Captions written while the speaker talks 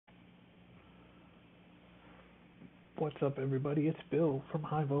What's up, everybody? It's Bill from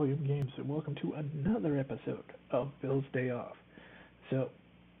High Volume Games, and welcome to another episode of Bill's Day Off. So,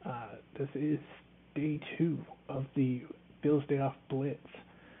 this is day 2 of the Bill's Day Off Blitz,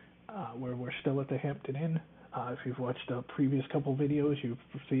 where we're still at the Hampton Inn. If you've watched the previous couple videos, you've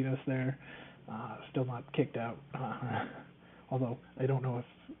seen us there. Still not kicked out, although I don't know if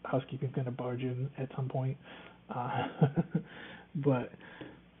housekeeping's going to barge in at some point. But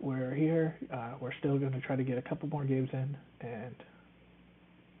we're here. We're still going to try to get a couple more games in, and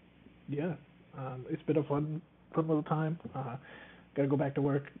yeah, it's been a fun little time. Got to go back to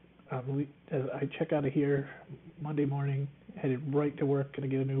work. As I check out of here Monday morning, headed right to work. Gonna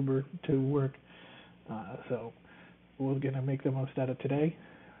get an Uber to work. So we're gonna make the most out of today.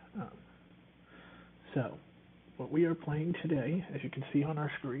 So what we are playing today, as you can see on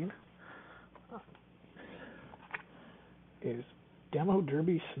our screen, is Demo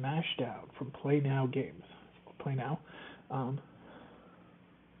Derby Smashdown from Play Now Games. Play Now.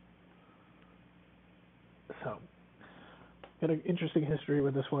 So, got an interesting history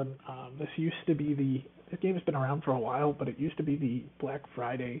with this one. This game has been around for a while, but it used to be the Black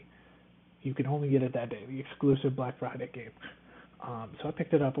Friday. You can only get it that day, the exclusive Black Friday game. So I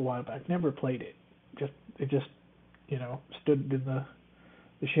picked it up a while back. Never played it. It just stood in the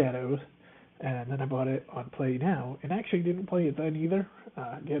shadows. And then I bought it on Play Now, and actually didn't play it then either.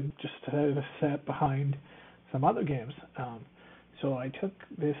 Again, just sat behind some other games. So I took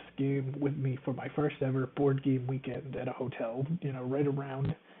this game with me for my first ever board game weekend at a hotel, right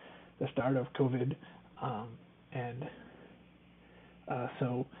around the start of COVID.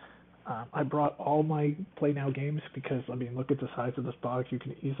 So I brought all my Play Now games because, look at the size of this box. You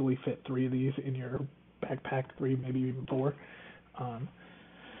can easily fit 3 of these in your backpack, 3, maybe even 4.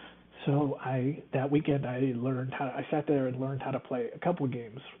 So that weekend I sat there and learned how to play a couple of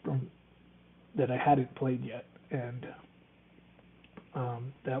games that I hadn't played yet, and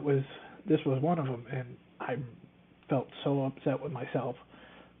this was one of them, and I felt so upset with myself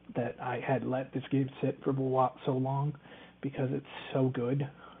that I had let this game sit for so long because it's so good,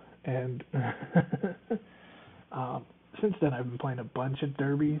 and since then I've been playing a bunch of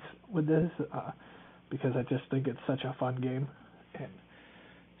derbies with this because I just think it's such a fun game. And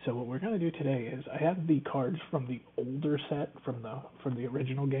so what we're going to do today is I have the cards from the older set from the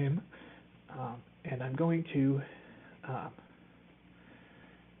original game, and I'm going to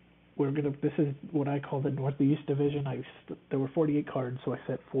this is what I call the Northeast Division. There were 48 cards, so I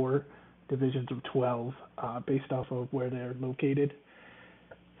set 4 divisions of 12 based off of where they're located.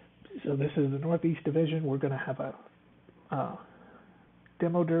 So this is the Northeast Division. We're going to have a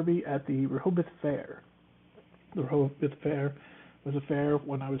demo derby at the Rehoboth Fair. The Rehoboth Fair was a fair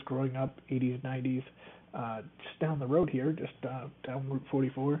when I was growing up, 80s, 90s, just down the road here, just down Route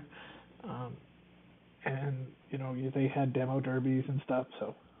 44. And they had demo derbies and stuff.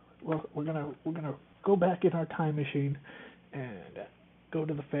 So, well, we're gonna go back in our time machine and go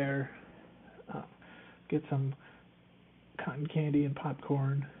to the fair, get some cotton candy and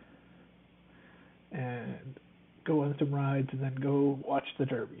popcorn, and go on some rides, and then go watch the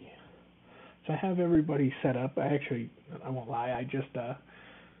derby. So I have everybody set up. I won't lie,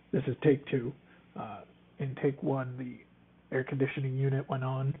 this is take 2. In take 1, the air conditioning unit went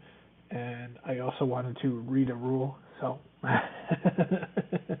on, and I also wanted to read a rule, so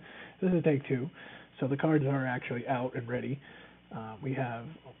this is take 2. So the cards are actually out and ready. We have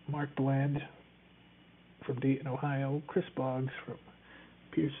Mark Bland from Dayton, Ohio, Chris Boggs from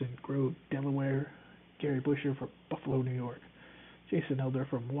Pearson Grove, Delaware, Gary Busher from Buffalo, New York, Jason Elder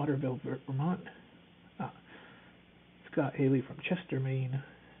from Waterville, Vermont, Scott Haley from Chester, Maine,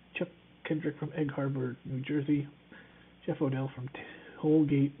 Chuck Kendrick from Egg Harbor, New Jersey, Jeff Odell from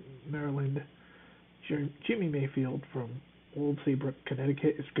Holgate, Maryland, Jimmy Mayfield from Old Saybrook,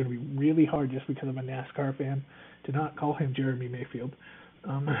 Connecticut. It's going to be really hard just because I'm a NASCAR fan to not call him Jeremy Mayfield.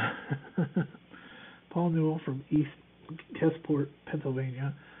 Paul Newell from East Kestport,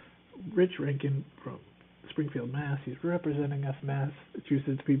 Pennsylvania, Rich Rankin from Springfield, Mass. He's representing us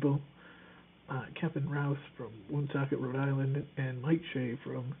Massachusetts people. Kevin Rouse from Woonsocket, Rhode Island, and Mike Shea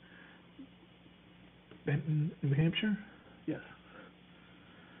from Benton, New Hampshire. Yes.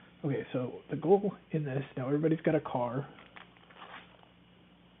 Okay, so the goal in this, now everybody's got a car.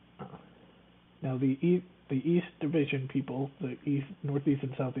 Now the East Division people, the East, Northeast,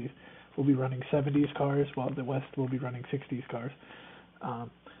 and Southeast, will be running 70s cars, while the West will be running 60s cars.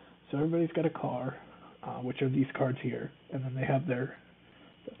 So everybody's got a car, which are these cards here, and then they have their.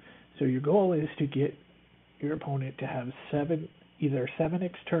 So your goal is to get your opponent to have either 7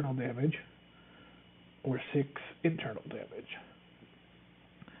 external damage or 6 internal damage.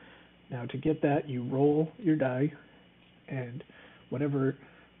 Now to get that, you roll your die, and whatever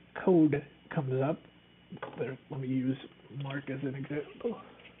code comes up, there, let me use Mark as an example.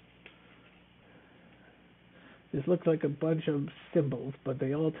 This looks like a bunch of symbols, but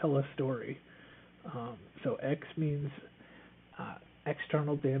they all tell a story. So X means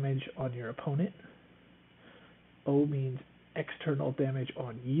external damage on your opponent. O means external damage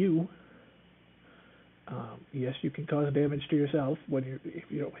on you. Yes, you can cause damage to yourself if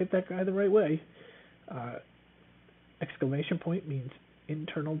you don't hit that guy the right way. Exclamation point means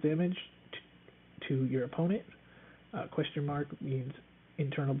internal damage to your opponent. Question mark means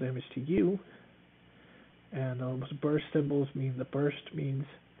internal damage to you. And those burst symbols mean the burst means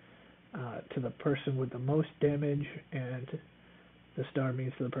to the person with the most damage, and the star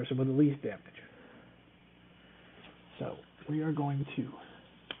means to the person with the least damage. So we are going to,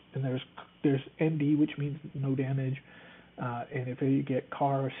 and there's ND, which means no damage, and if you get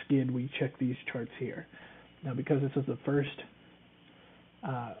car or skid, we check these charts here. Now, because this is the first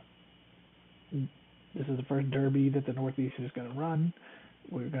derby that the Northeast is going to run,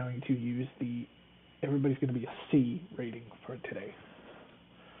 we're going to use everybody's going to be a C rating for today.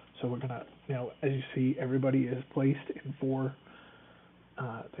 So we're going to, as you see, everybody is placed in four,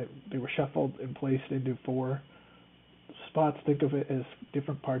 they were shuffled and placed into four spots. Think of it as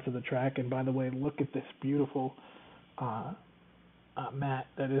different parts of the track. And by the way, look at this beautiful mat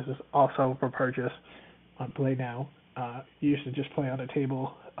that is also for purchase on Play Now. You used to just play on a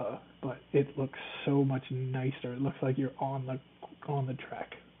table, but it looks so much nicer. It looks like you're on the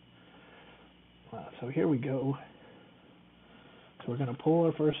track. So here we go. So we're going to pull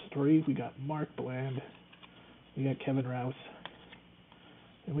our first three. We got Mark Bland, we got Kevin Rouse,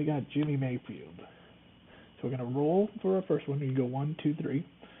 and we got Jimmy Mayfield. So we're going to roll for our first one. We go 1, 2, 3.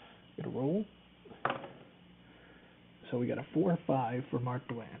 We're going to roll. So we got a 4-5 for Mark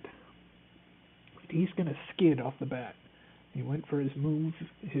Bland. He's going to skid off the bat. He went for his move,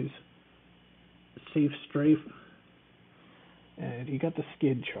 his safe strafe, and he got the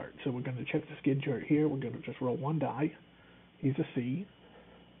skid chart. So we're going to check the skid chart here. We're going to just roll one die. He's a C.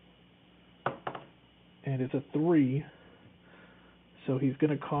 And it's a 3. So he's going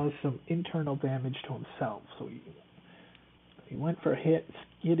to cause some internal damage to himself. So he went for a hit,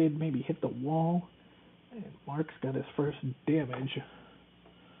 skidded, maybe hit the wall, and Mark's got his first damage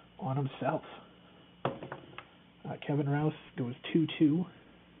on himself. Kevin Rouse goes 2-2.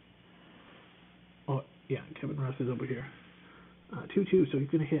 Oh, yeah, Kevin Rouse is over here. 2-2, so he's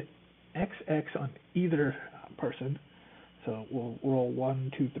going to hit XX on either person. So we'll roll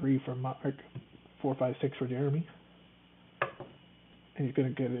 1, 2, 3 for Mark, 4, 5, 6 for Jeremy. And he's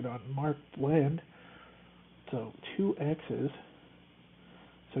going to get it on Mark Bland. So 2 X's.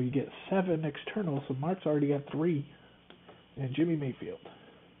 So you get 7 external. So Mark's already got 3. And Jimmy Mayfield.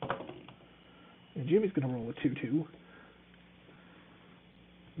 And Jimmy's going to roll a 2-2.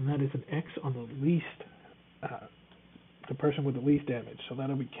 And that is an X on the least, the person with the least damage. So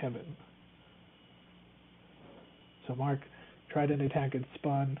that'll be Kevin. So Mark tried an attack and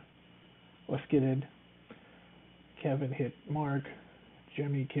spun, or skidded. Kevin hit Mark.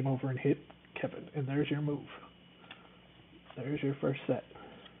 Jimmy came over and hit Kevin. And there's your move. There's your first set.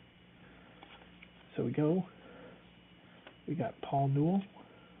 So we go. We got Paul Newell.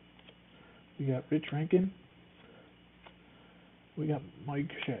 We got Rich Rankin. We got Mike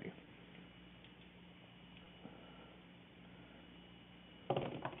Shea.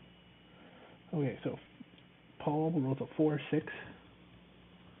 Okay, so Paul rolls a 4-6.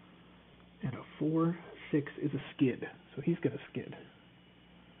 And a 4-6 is a skid. So he's going to skid.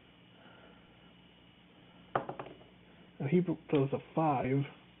 Now he throws a 5,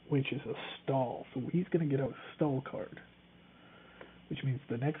 which is a stall. So he's going to get a stall card. Which means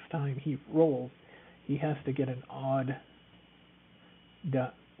the next time he rolls, he has to get an odd,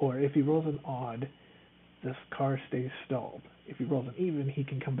 or if he rolls an odd, this car stays stalled. If he rolls an even, he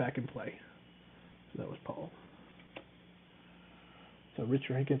can come back and play. So that was Paul. So Rich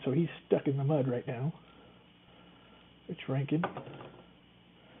Rankin, so he's stuck in the mud right now. Rich Rankin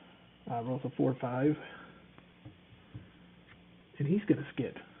rolls a 4-5, and he's going to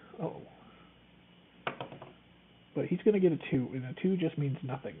skid. Oh. But he's going to get a 2, and a 2 just means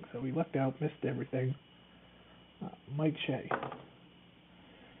nothing. So he lucked out, missed everything. Mike Shea.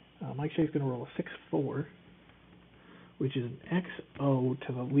 Mike Shea's going to roll a 6-4, which is an XO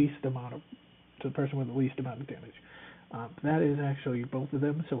to the person with the least amount of damage. That is actually both of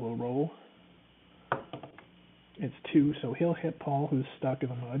them, so we'll roll. It's 2, so he'll hit Paul, who's stuck in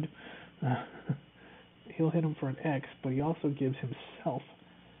the mud. He'll hit him for an X, but he also gives himself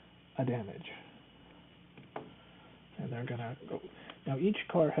a damage. And they're going to go. Now, each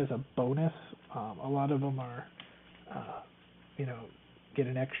car has a bonus. A lot of them are you know, get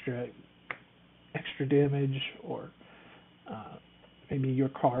an extra damage, or maybe your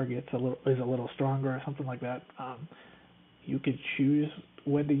car is a little stronger or something like that. You can choose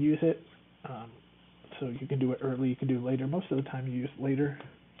when to use it. So you can do it early, you can do it later. Most of the time you use it later.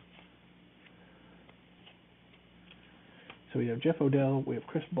 So we have Jeff Odell, we have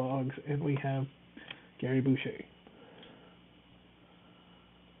Chris Boggs, and we have Gary Boucher.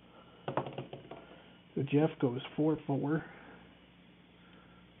 So Jeff goes 4-4.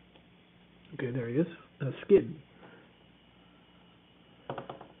 Okay, there he is. A skid.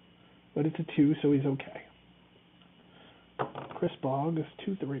 But it's a 2, so he's okay. Chris Boggs is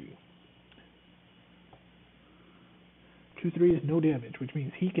 2-3. 2-3 is no damage, which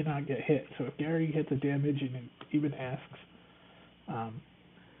means he cannot get hit. So if Gary hits a damage and even asks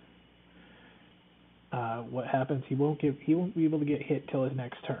what happens, he won't be able to get hit till his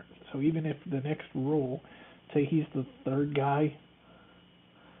next turn. So even if the next roll, say he's the third guy,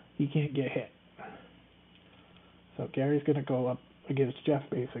 he can't get hit. So Gary's going to go up against Jeff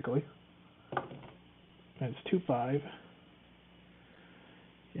basically. And it's 2-5.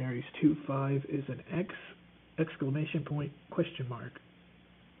 Gary's 2-5 is an X, exclamation point, question mark,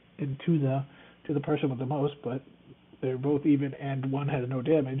 and to the person with the most, but they're both even and one has no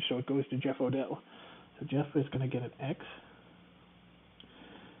damage, so it goes to Jeff Odell. So Jeff is going to get an X,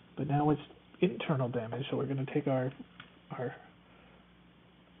 but now it's internal damage, so we're going to take our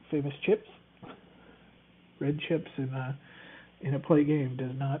famous chips. Red chips in a play game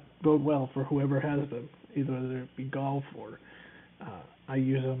does not bode well for whoever has them, either whether it be golf or I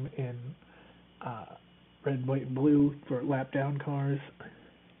use them in red, white, and blue for lap down cars.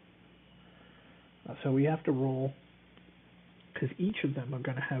 So we have to roll, because each of them are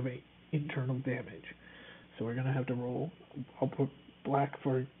going to have a internal damage. So we're going to have to roll. I'll put black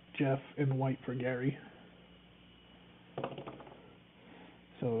for Jeff and white for Gary.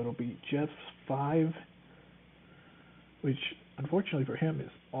 So it'll be Jeff's 5, which unfortunately for him is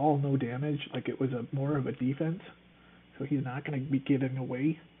all no damage, like it was more of a defense. So he's not going to be giving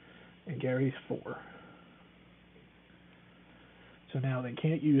away. And Gary's 4. So now they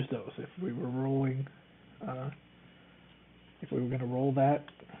can't use those. If we were rolling, if we were going to roll that,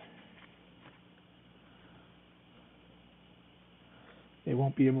 they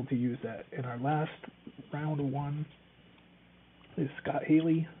won't be able to use that. And our last round 1 is Scott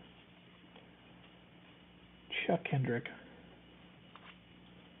Haley, Chuck Kendrick,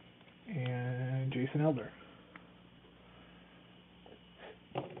 and Jason Elder.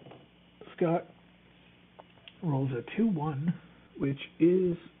 Scott rolls a 2-1, which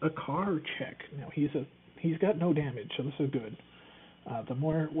is a car check. Now he's got no damage, so this is good. The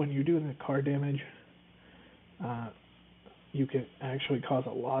more when you're doing the car damage, you can actually cause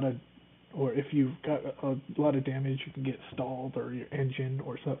a lot of, or if you've got a lot of damage, you can get stalled or your engine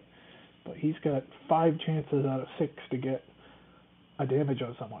or so. But he's got 5 chances out of 6 to get a damage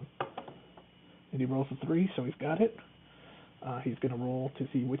on someone, and he rolls a 3, so he's got it. He's going to roll to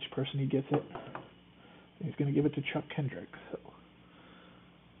see which person he gets it. And he's going to give it to Chuck Kendrick. So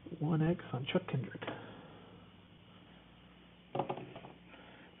 1X on Chuck Kendrick.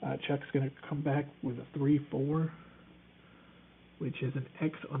 Chuck's going to come back with a 3-4, which is an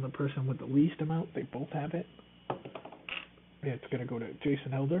X on the person with the least amount. They both have it. It's going to go to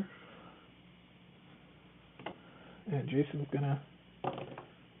Jason Elder. And Jason's going to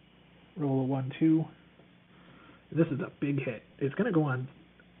roll a 1-2. This is a big hit. It's going to go on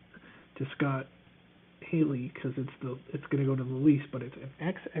to Scott Haley because it's going to go to the least, but it's an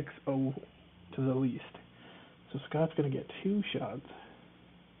XXO to the least. So Scott's going to get 2 shots.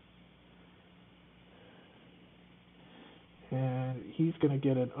 And he's going to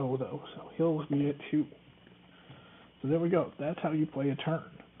get an O though, so he'll be at 2. So there we go. That's how you play a turn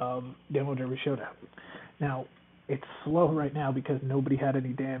of Demo Derby Showdown. Now, it's slow right now because nobody had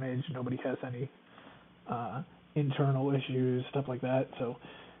any damage, nobody has any internal issues, stuff like that. So,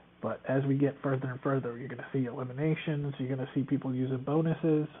 but as we get further and further, you're going to see eliminations, you're going to see people using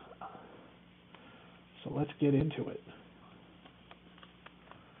bonuses. So let's get into it.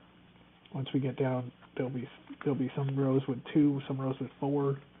 Once we get down, there'll be some rows with 2, some rows with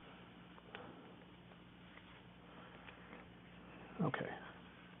 4. Okay.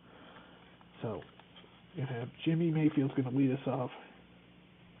 So you have Jimmy Mayfield's going to lead us off.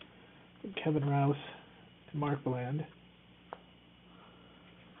 Kevin Rouse and Mark Bland.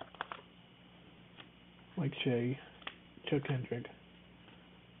 Mike Shea, Chuck Kendrick,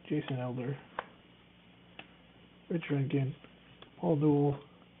 Jason Elder, Rich Rankin, Paul Newell,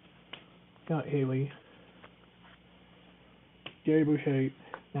 Scott Haley, Gary Boucher,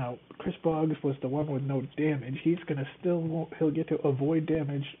 Now, Chris Boggs was the one with no damage. He'll get to avoid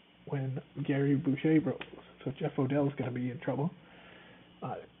damage when Gary Boucher rolls. So Jeff Odell's going to be in trouble.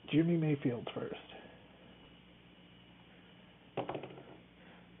 Jimmy Mayfield first.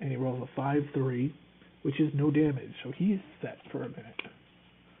 And he rolls a 5-3, which is no damage. So he's set for a minute.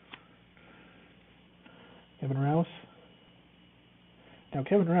 Kevin Rouse. Now,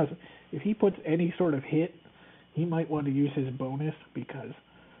 Kevin Rouse, if he puts any sort of hit, he might want to use his bonus because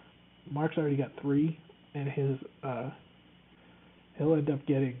Mark's already got 3, and he'll end up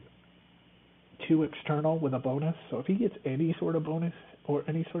getting 2 external with a bonus. So if he gets any sort of bonus or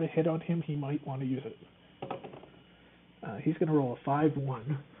any sort of hit on him, he might want to use it. He's going to roll a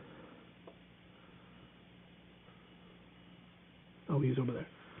 5-1. Oh, he's over there.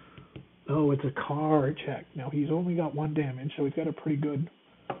 Oh, it's a car check. Now, he's only got 1 damage, so he's got a pretty good...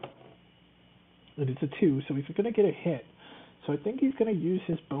 And it's a 2, so he's going to get a hit. So I think he's going to use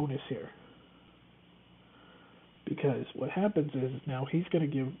his bonus here. Because what happens is now he's going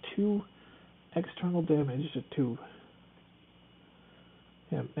to give 2 external damage to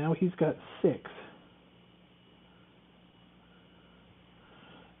him. Now he's got 6.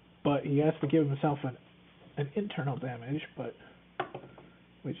 But he has to give himself an internal damage,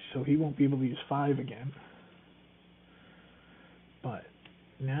 so he won't be able to use 5 again. But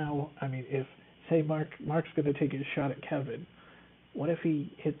now, I mean, if say Mark's going to take his shot at Kevin, what if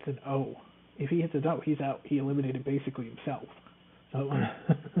he hits an O? If he hits an O, he's out. He eliminated basically himself.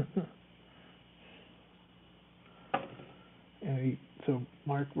 So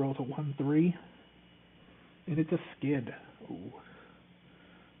Mark rolls a 1-3, and it's a skid. Ooh.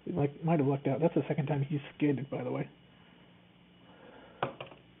 He might have lucked out. That's the second time he's skidded, by the way.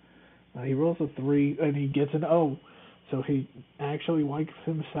 He rolls a 3, and he gets an O. So he actually wipes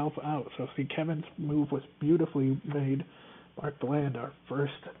himself out. So see, Kevin's move was beautifully made. Mark Bland, our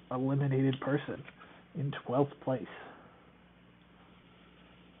first eliminated person, in 12th place.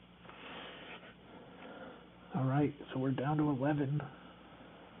 All right, so we're down to 11.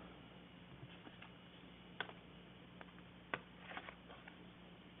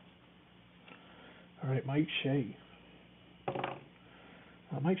 All right, Mike Shea.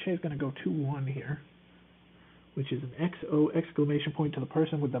 Mike Shea's going to go 2-1 here, which is an XO exclamation point to the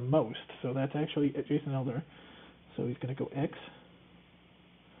person with the most. So that's actually Jason Elder. So he's going to go X.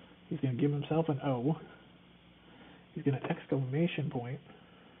 He's going to give himself an O. He's going to exclamation point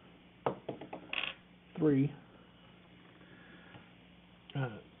 3.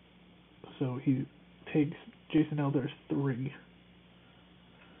 So he takes Jason Elder's 3.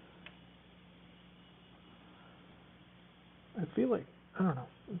 I feel like, I don't know.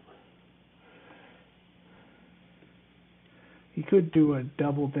 He could do a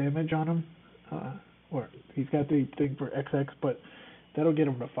double damage on him, or he's got the thing for XX, but that'll get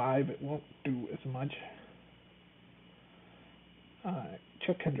him to 5. It won't do as much.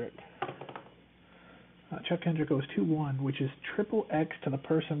 Chuck Kendrick. Chuck Kendrick goes 2-1, which is triple X to the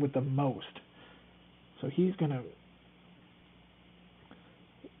person with the most. So he's going to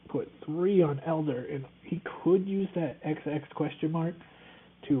put 3 on Elder, and he could use that XX question mark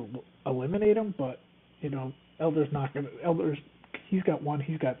to eliminate him, but, you know, he's got 1,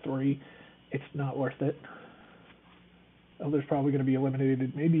 he's got 3. It's not worth it. Elder's probably going to be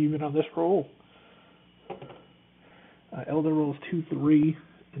eliminated, maybe even on this roll. Elder rolls 2-3,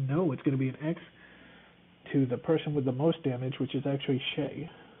 and no, it's going to be an X to the person with the most damage, which is actually Shea.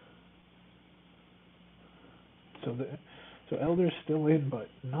 So Elder's still in, but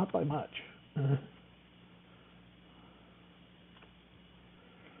not by much.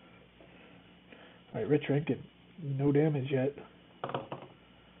 All right, Rich Rankin, no damage yet.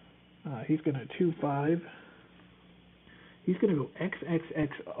 He's going to 2-5. He's going to go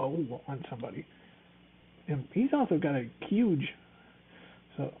XXXO on somebody. And he's also got a huge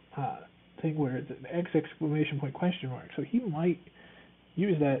thing where it's an X exclamation point question mark. So he might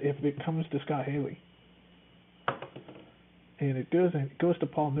use that if it comes to Scott Haley. And it doesn't. It goes to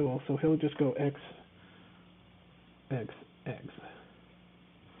Paul Newell, so he'll just go XXXO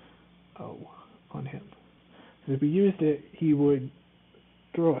on him. If he used it, he would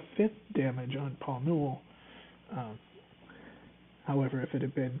throw a 5th damage on Paul Newell. However, if it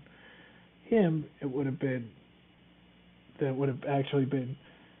had been him, that would have actually been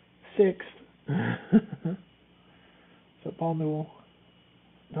 6th. So Paul Newell,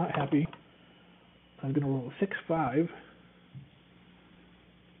 not happy. I'm going to roll a 6-5.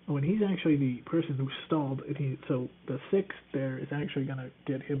 Oh, and he's actually the person who stalled, and so the 6th there is actually going to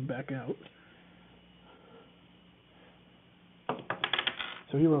get him back out.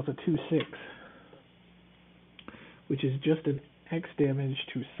 So he rolls a 2-6, which is just an X damage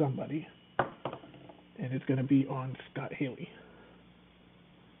to somebody, and it's going to be on Scott Haley.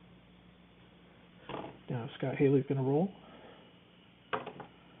 Now Scott Haley's going to roll.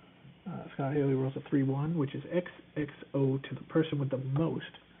 Scott Haley rolls a 3-1, which is XXO to the person with the most.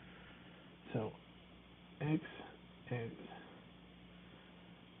 So X and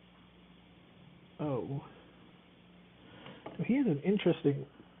O. So he has an interesting,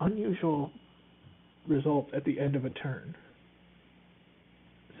 unusual result at the end of a turn.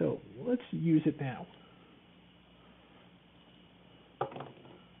 So let's use it now.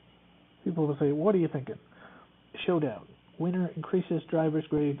 People will say, what are you thinking? Showdown. Winner increases driver's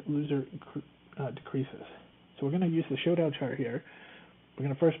grade, loser decreases. So we're going to use the showdown chart here. We're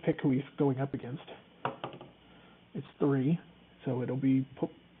going to first pick who he's going up against. It's 3, so it'll be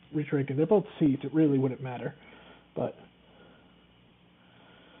Rich Rankin. They're both C's, it really wouldn't matter. But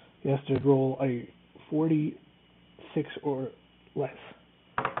he has to roll a 46 or less.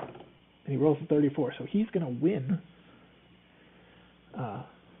 And he rolls a 34, so he's going to win.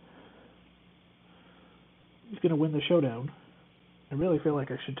 He's going to win the showdown. I really feel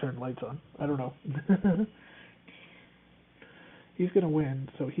like I should turn lights on. I don't know. He's going to win,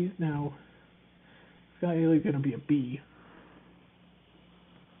 so he's now... Scott Haley's going to be a B.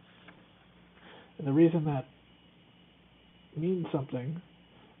 And the reason that means something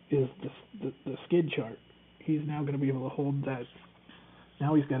is the skid chart. He's now going to be able to hold that.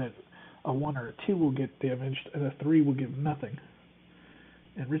 Now he's got a 1 or a 2 will get damaged, and a 3 will give nothing.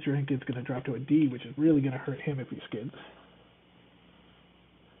 And Richard Rankin's going to drop to a D, which is really going to hurt him if he skids.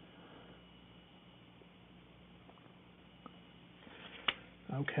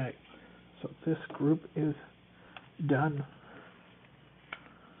 Okay, so this group is done.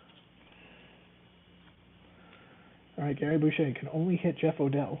 All right, Gary Boucher can only hit Jeff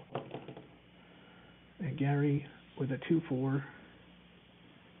Odell. And Gary, with a 2-4,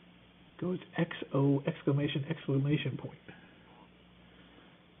 goes XO, exclamation point.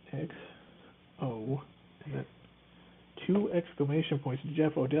 XO, and then 2 exclamation points to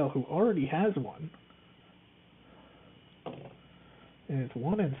Jeff Odell, who already has one. And it's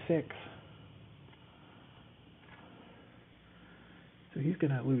 1 and 6. So he's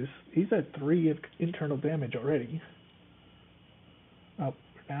going to lose. He's at 3 internal damage already. Oh,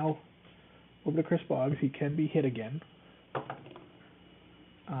 now over to Chris Boggs. He can be hit again.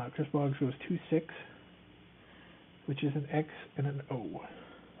 Chris Boggs goes 2-6, which is an X and an O.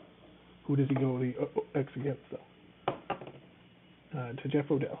 Who does he go the X against, though? To Jeff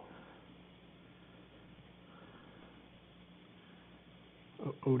Odell.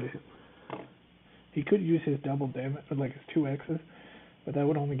 O to him. He could use his double damage, like his 2 X's, but that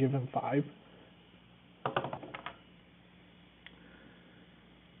would only give him 5.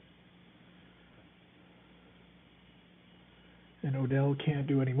 And Odell can't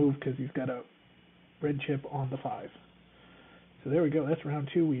do any move because he's got a red chip on the 5. So there we go. That's round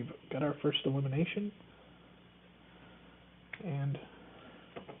 2. We've got our first elimination. And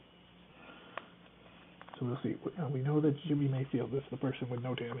so we'll see. We know that Jimmy Mayfield is the person with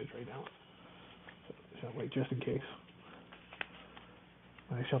no damage right now. So wait, just in case.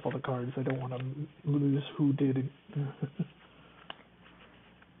 When I shuffle the cards, I don't want to lose who did it.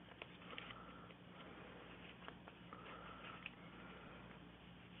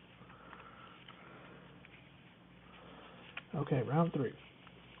 Okay, round 3.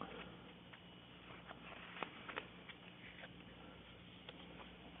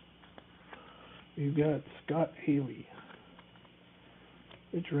 You've got Scott Haley,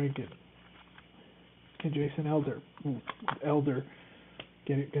 Rich Rankin, and Jason Elder. Elder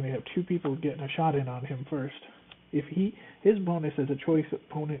going to have 2 people getting a shot in on him first. If his bonus as a choice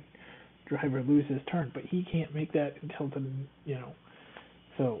opponent driver loses turn, but he can't make that until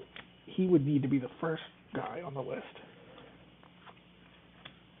so he would need to be the first guy on the list.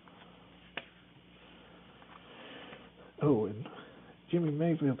 Oh, and Jimmy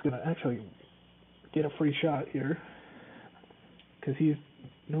Mayfield's going to actually get a free shot here because he's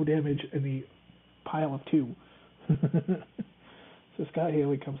no damage in the pile of 2. So Scott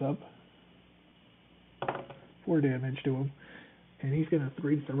Haley comes up, 4 damage to him, and he's going to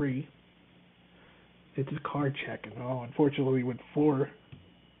 3-3. It's a card check, and unfortunately with 4,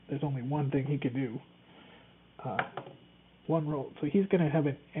 there's only one thing he can do. 1 roll, so he's going to have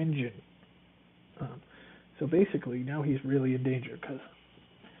an engine. So basically, now he's really in danger because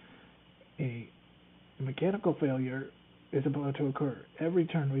a mechanical failure is about to occur. Every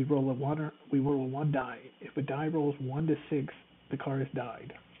turn we roll a 1 die. If a die rolls 1 to 6, the car has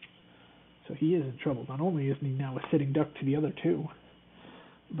died. So he is in trouble. Not only is he now a sitting duck to the other 2,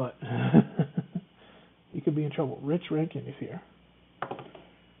 but he could be in trouble. Rich Rankin is here.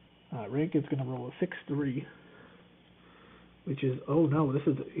 Rankin's going to roll a 6-3, which is, oh no, this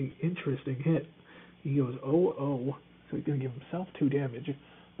is an interesting hit. He goes 0-0, so he's going to give himself 2 damage,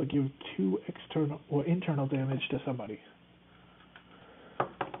 but give 2 external or internal damage to somebody.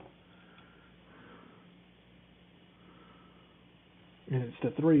 And it's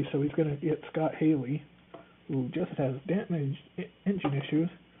to 3, so he's going to get Scott Haley, who just has damaged engine issues.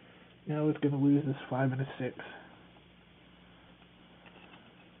 Now it's going to lose this 5 and a 6.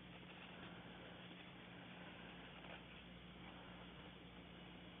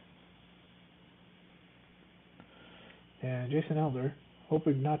 And Jason Elder,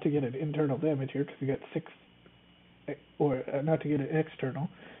 hoping not to get an internal damage here because he got 6, or not to get an external,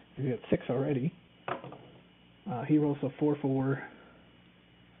 he got 6 already. He rolls a 4-4,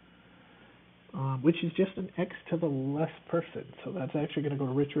 which is just an X to the less person, so that's actually going to go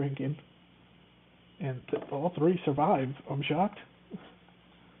to Rich Rankin. And all 3 survive. I'm shocked.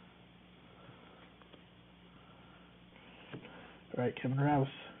 Alright, Kevin Rouse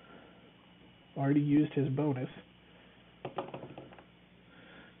already used his bonus.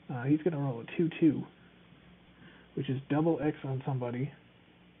 He's going to roll a 2-2, which is double X on somebody.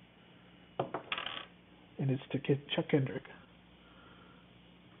 And it's to Chuck Kendrick.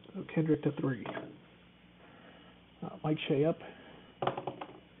 So Kendrick to 3. Mike Shea up.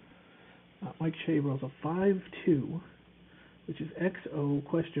 Mike Shea rolls a 5-2, which is XO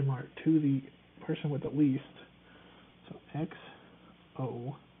question mark to the person with the least. So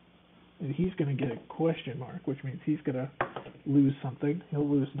XO. And he's going to get a question mark, which means he's going to lose something. He'll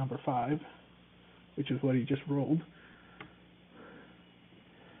lose number 5, which is what he just rolled.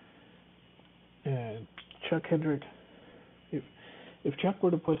 And Chuck Kendrick, if Chuck were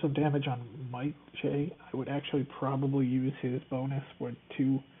to put some damage on Mike Shea, I would actually probably use his bonus for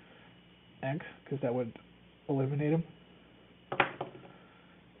 2X, because that would eliminate him.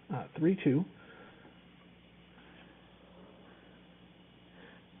 3-2.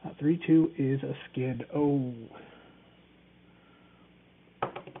 3-2 is a skid. Oh.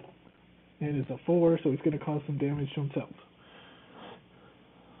 And it's a 4, so he's going to cause some damage to himself.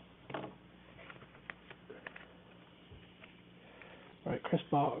 Alright, Chris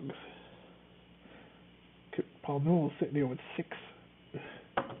Boggs. Paul Newell sitting there with 6.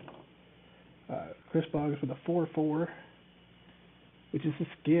 Chris Boggs with a 4-4, which is a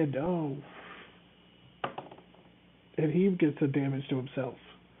skid. Oh. And he gets some damage to himself.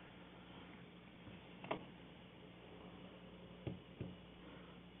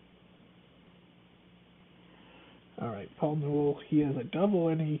 Alright, Paul Newell, he has a double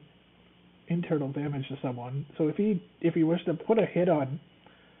any internal damage to someone. So if he was to put a hit on,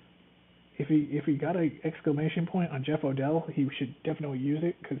 if he got an exclamation point on Jeff Odell, he should definitely use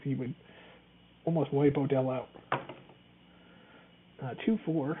it, because he would almost wipe Odell out.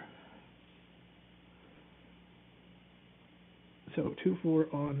 2-4. So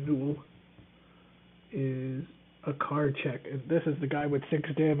 2-4 on Newell is a card check, and this is the guy with 6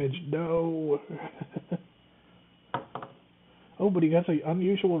 damage. No. Oh, but he got an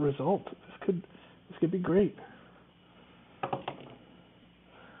unusual result. This could be great.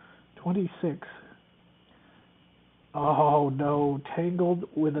 26. Oh no, tangled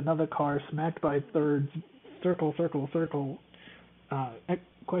with another car, smacked by thirds. Circle, circle, circle.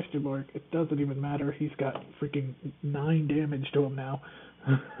 Question mark. It doesn't even matter. He's got freaking 9 damage to him now.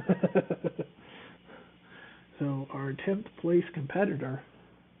 So our 10th place competitor.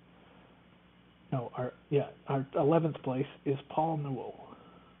 No, our 11th place is Paul Newell.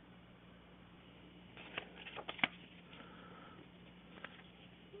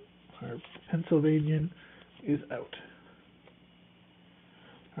 Our Pennsylvanian is out.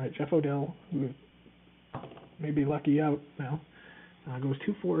 Alright, Jeff Odell, who may be lucky out now, goes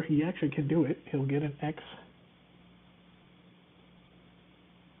 2-4. He actually can do it. He'll get an X.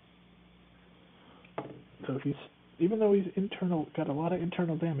 So even though he's got a lot of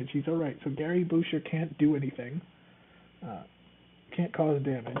internal damage, he's alright. So Gary Boucher can't do anything. Can't cause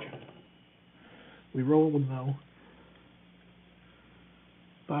damage. We roll him though.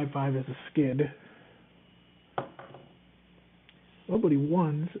 5-5 is a skid. Nobody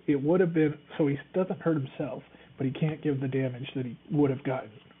won. It would have been, so he doesn't hurt himself, but he can't give the damage that he would have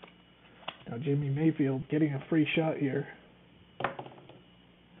gotten. Now Jimmy Mayfield getting a free shot here.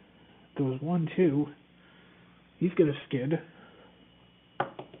 Goes 1-2. He's going to skid.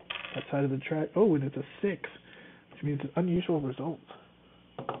 That side of the track. Oh, and it's a 6, which means an unusual result.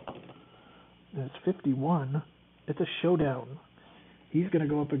 And it's 51. It's a showdown. He's going to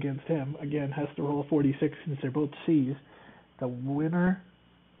go up against him. Again, has to roll a 46 since they're both C's. The winner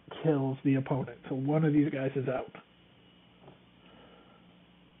kills the opponent. So one of these guys is out.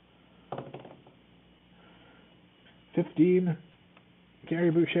 15.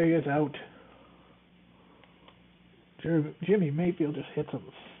 Gary Boucher is out. Jimmy Mayfield just hits him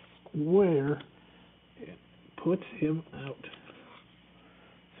square and puts him out.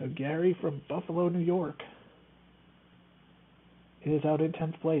 So Gary from Buffalo, New York is out in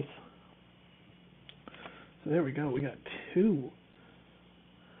 10th place. So there we go. We got 2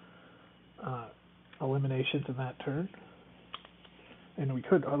 eliminations in that turn. And we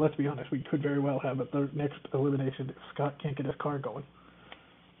could, let's be honest, we could very well have a next elimination if Scott can't get his car going.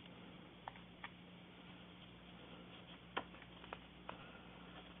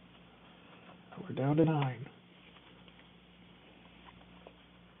 We're down to 9.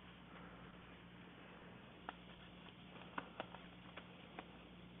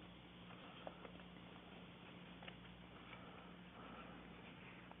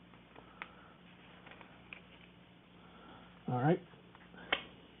 All right.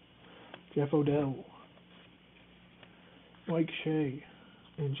 Jeff Odell, Mike Shea,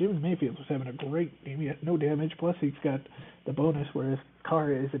 and Jimmy Mayfield was having a great game. He had no damage, plus he's got the bonus where his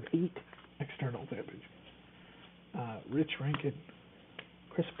car is an 8 external damage. Rich Rankin,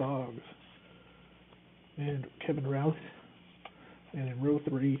 Chris Boggs, and Kevin Rouse. And in row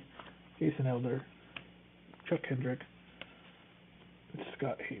 3, Jason Elder, Chuck Hendrick, and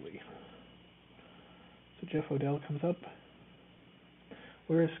Scott Haley. So Jeff Odell comes up.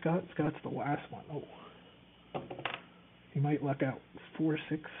 Where is Scott? Scott's the last one. Oh. He might luck out. 4-6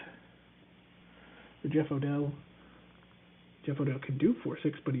 for Jeff Odell. Jeff Odell can do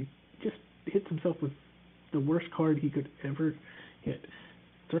 4-6, but he just hits himself with the worst card he could ever hit.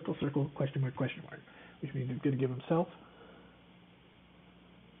 Circle, circle, question mark, which means he's going to give himself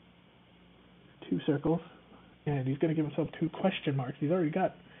 2 circles, and he's going to give himself 2 question marks. He's already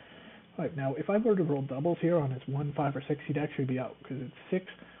got. Right, now, if I were to roll doubles here on his 1, 5, or 6, he'd actually be out, because it's 6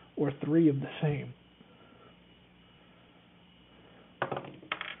 or 3 of the same.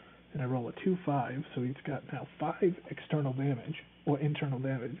 And I roll a 2, 5, so he's got now 5 external damage, or internal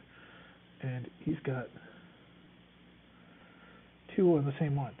damage, and he's got 2 on the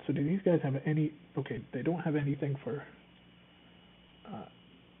same one. So do these guys have any, okay, they don't have anything for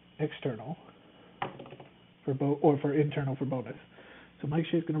external, or for internal for bonus. So Mike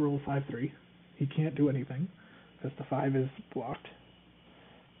Shea's going to roll a 5-3. He can't do anything, because the 5 is blocked.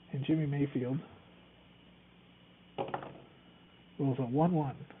 And Jimmy Mayfield rolls a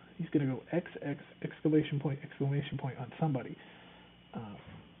 1-1. He's going to go XX, exclamation point on somebody.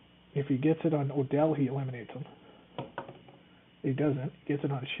 If he gets it on Odell, he eliminates him. If he doesn't, he gets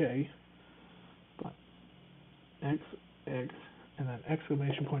it on Shea. But X, and then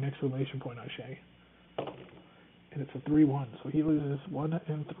exclamation point on Shea. And it's a 3-1, so he loses 1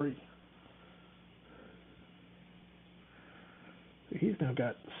 and 3. So he's now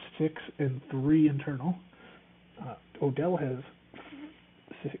got 6 and 3 internal. Odell has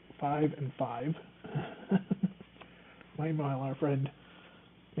 5 and 5. Meanwhile, our friend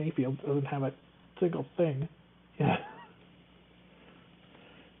Mayfield doesn't have a single thing. Yeah.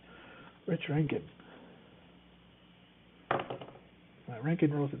 Rich Rankin.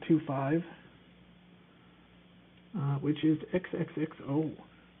 Rankin rolls a 2-5. Which is XXXO.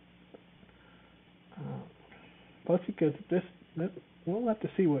 Plus, because we'll have to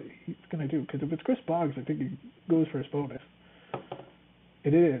see what he's going to do. Because if it's Chris Boggs, I think he goes for his bonus.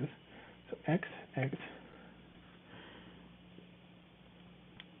 It is. So XXXO.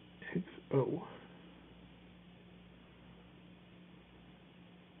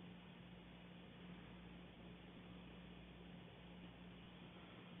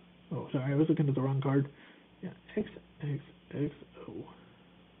 Oh, sorry, I was looking at the wrong card. Yeah, XXXO.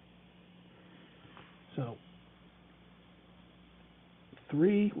 So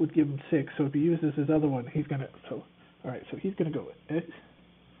 3 would give him 6. So if he uses his other one, he's gonna. So all right, so he's gonna go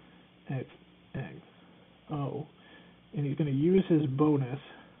XXXO, and he's gonna use his bonus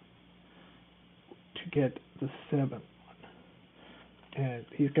to get the 7 one. And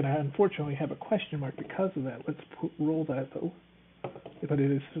he's gonna unfortunately have a question mark because of that. Let's roll that though. But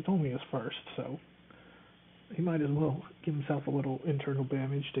it's only his first, so he might as well give himself a little internal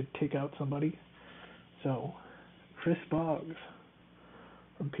damage to take out somebody. So, Chris Boggs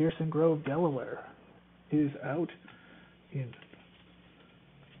from Pearson Grove, Delaware, is out in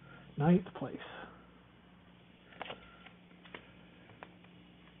 9th place.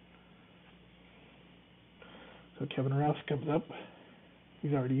 So Kevin Rouse comes up.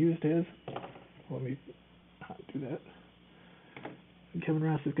 He's already used his. Let me not do that. And Kevin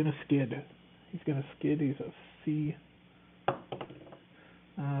Rouse is going to skid. He's going to skid. He's a C.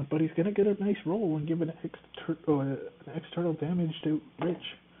 But he's going to get a nice roll and give an external damage to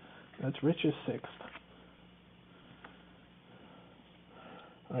Rich. That's Rich's 6th.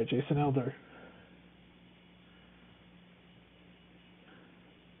 Alright, Jason Elder.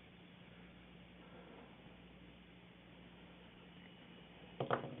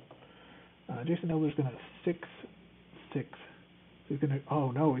 Jason Elder's gonna 6-6. He's gonna,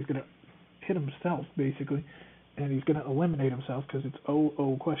 oh no, he's gonna hit himself basically, and he's gonna eliminate himself because it's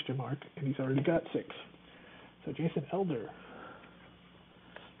 0-0 question mark, and he's already got 6. So Jason Elder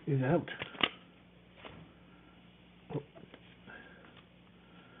is out.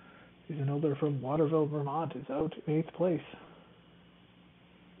 Jason Elder from Waterville, Vermont is out in 8th place.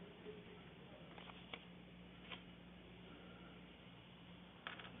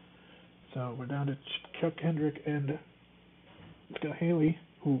 So we're down to Chuck Hendrick and Scott Haley,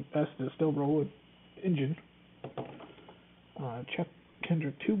 who has to still roll with engine. Chuck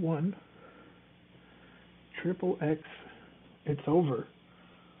Hendrick 2-1. Triple X. It's over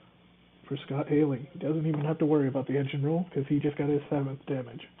for Scott Haley. He doesn't even have to worry about the engine roll because he just got his 7th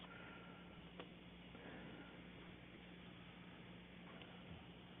damage.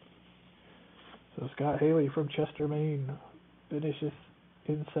 So Scott Haley from Chester, Maine finishes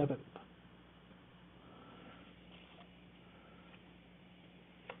in 7th.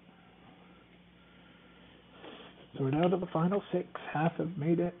 So we're down to the final 6. Half have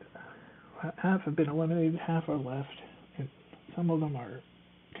made it. Half have been eliminated. Half are left. And some of them are.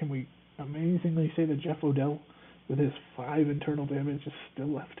 Can we amazingly say that Jeff Odell, with his 5 internal damage, is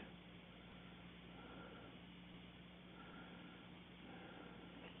still left?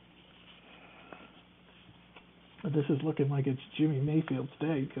 But this is looking like it's Jimmy Mayfield's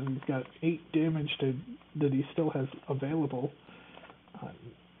day because he's got 8 damage that he still has available.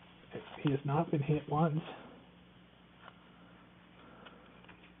 He has not been hit once.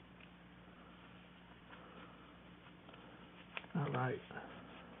 All right.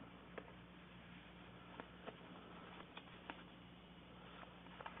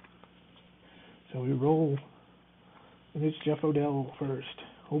 So we roll, and it's Jeff Odell first.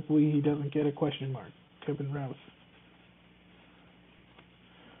 Hopefully he doesn't get a question mark. Kevin Rouse.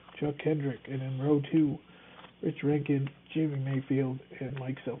 Chuck Hendrick, and in row 2, Rich Rankin, Jimmy Mayfield, and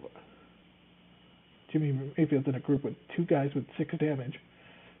Mike Silva. Jimmy Mayfield's in a group with 2 guys with 6 damage.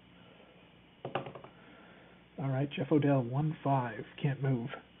 Alright, Jeff Odell, 1-5, can't move.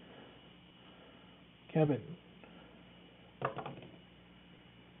 Kevin,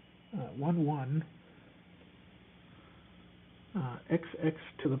 1-1. XX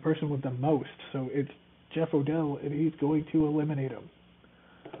to the person with the most, so it's Jeff Odell, and he's going to eliminate him.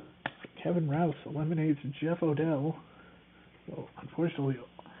 Kevin Rouse eliminates Jeff Odell. So unfortunately,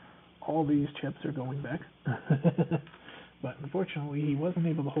 all these chips are going back. But unfortunately, he wasn't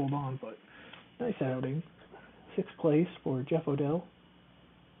able to hold on, but nice outing. 6th place for Jeff Odell,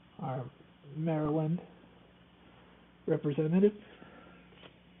 our Maryland representative.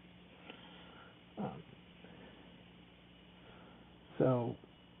 So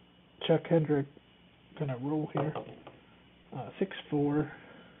Chuck Hendrick gonna roll here. 6-4.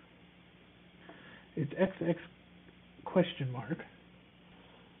 It's XX question mark.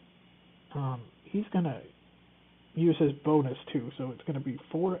 He's gonna use his bonus too, so it's gonna be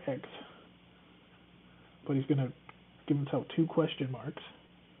 4X. But he's gonna give himself 2 question marks.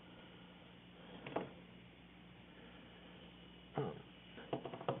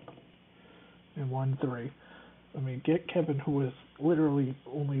 And 1-3. I mean, get Kevin, who was literally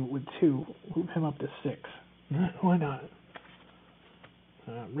only with 2, move him up to 6. Why not?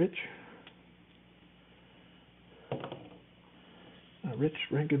 Rich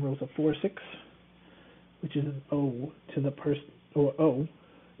Rankin rolls a 4-6, which is an O to the person, or O.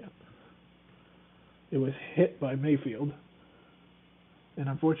 Yeah. It was hit by Mayfield, and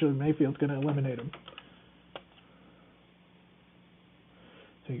unfortunately Mayfield's going to eliminate him.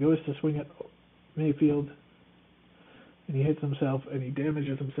 So he goes to swing at Mayfield, and he hits himself, and he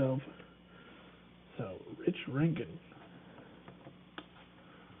damages himself. So Rich Rankin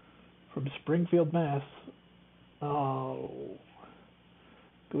from Springfield, Mass.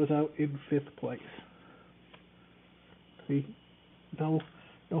 Goes out in 5th place. See, no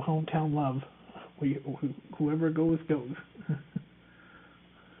hometown love. Whoever goes, goes.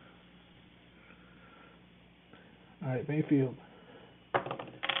 All right, Mayfield.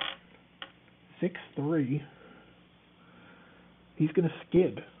 6-3. He's gonna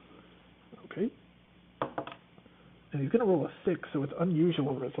skid. Okay. And he's gonna roll a 6, so it's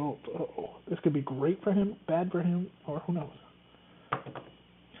unusual result. Uh-oh. This could be great for him, bad for him, or who knows.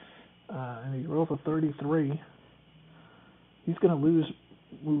 And he rolls a 33. He's going to lose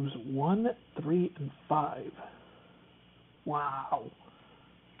 1, 3, and 5. Wow.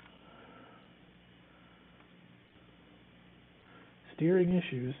 steering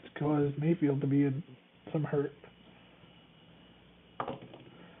issues caused Mayfield to be in some hurt.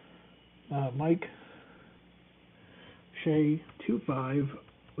 Mike Shea 2.5,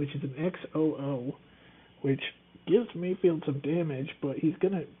 which is an XOO, which gives Mayfield some damage, but he's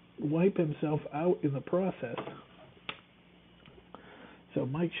going to wipe himself out in the process. So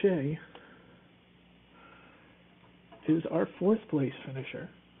Mike Shea is our 4th place finisher.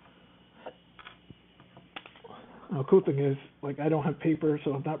 The cool thing is, like, I don't have paper,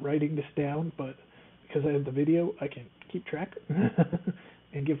 so I'm not writing this down, but because I have the video, I can keep track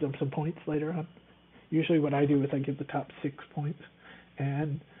and give them some points later on. Usually what I do is I give the top 6 points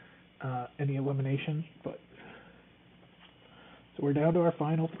and any elimination, but so we're down to our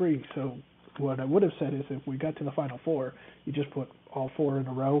final 3. So what I would have said is if we got to the final 4, you just put all 4 in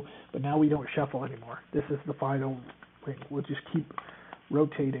a row, but now we don't shuffle anymore. This is the final thing. We'll just keep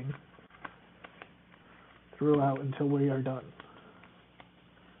rotating throughout until we are done.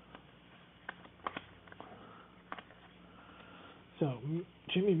 So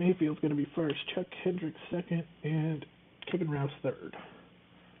Jimmy Mayfield's going to be first, Chuck Hendricks second, and Kevin Rouse third.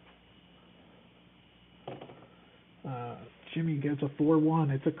 Jimmy gets a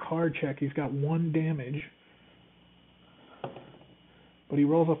 4-1. It's a car check. He's got 1 damage. But he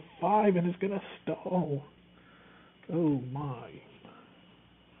rolls a 5 and is going to stall. Oh my.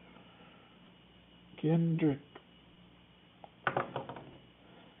 Hendrick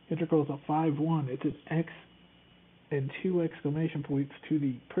rolls a 5-1. It's an X and 2 exclamation points to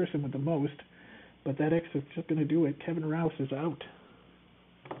the person with the most, but that X is just going to do it. Kevin Rouse is out.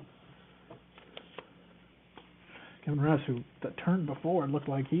 Kevin Rouse, who the turn before looked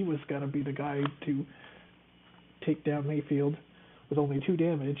like he was going to be the guy to take down Mayfield with only 2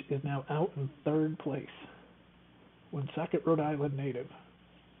 damage, is now out in 3rd place. Woonsocket, Rhode Island native.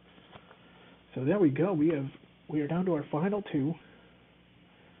 So there we go. We are down to our final 2.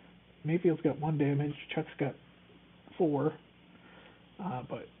 Mayfield's got 1 damage. Chuck's got 4.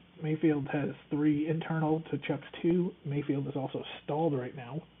 But Mayfield has 3 internal to Chuck's 2. Mayfield is also stalled right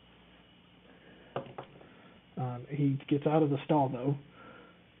now. He gets out of the stall though.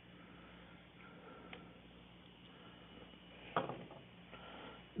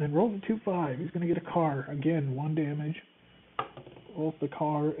 Then rolls a 2-5. He's going to get a car. Again, 1 damage. Rolls the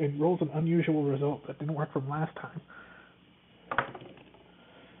car and rolls an unusual result that didn't work from last time.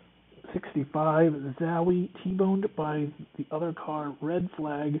 65. Zowie T-boned by the other car. Red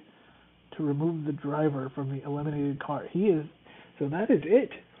flag to remove the driver from the eliminated car. So that is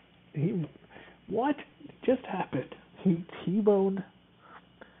it. What just happened? He T-boned.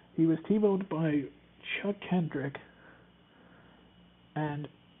 He was T-boned by Chuck Hendrick, and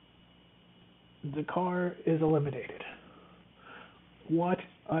the car is eliminated. What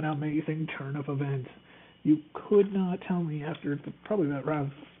an amazing turn of events. You could not tell me after probably about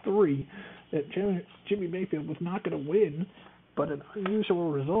round 3 that Jimmy Mayfield was not going to win, but an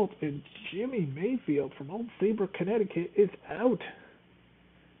unusual result, and Jimmy Mayfield from Old Saybrook, Connecticut is out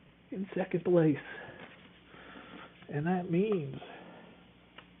in 2nd place. And that means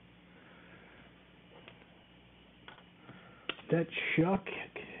that Chuck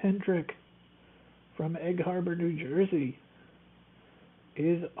Hendrick from Egg Harbor, New Jersey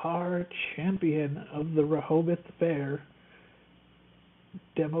is our champion of the Rehoboth Fair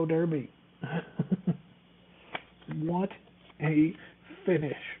Demo Derby. What a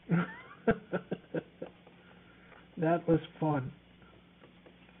finish. That was fun.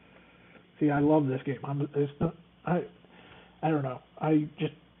 See, I love this game. I don't know. I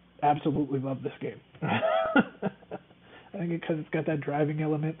just absolutely love this game. I think because it's got that driving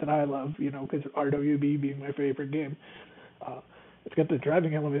element that I love, because RWB being my favorite game. It's got the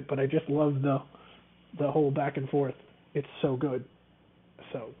driving element, but I just love the whole back and forth. It's so good.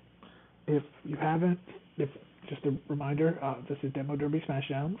 So, if you haven't, just a reminder, this is Demo Derby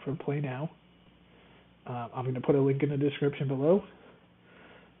Smashdown from Play Now. I'm going to put a link in the description below.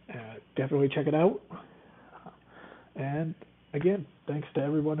 Definitely check it out. And again, thanks to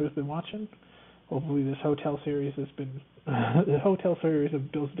everyone who's been watching. Hopefully this hotel series has been the hotel series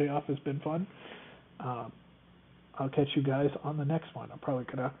of Bill's Day Off has been fun. I'll catch you guys on the next one. I'm probably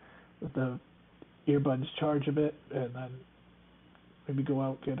gonna let the earbuds charge a bit and then maybe go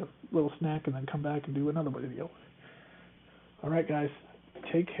out, get a little snack, and then come back and do another video. Alright guys,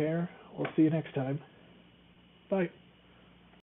 take care. We'll see you next time. Bye.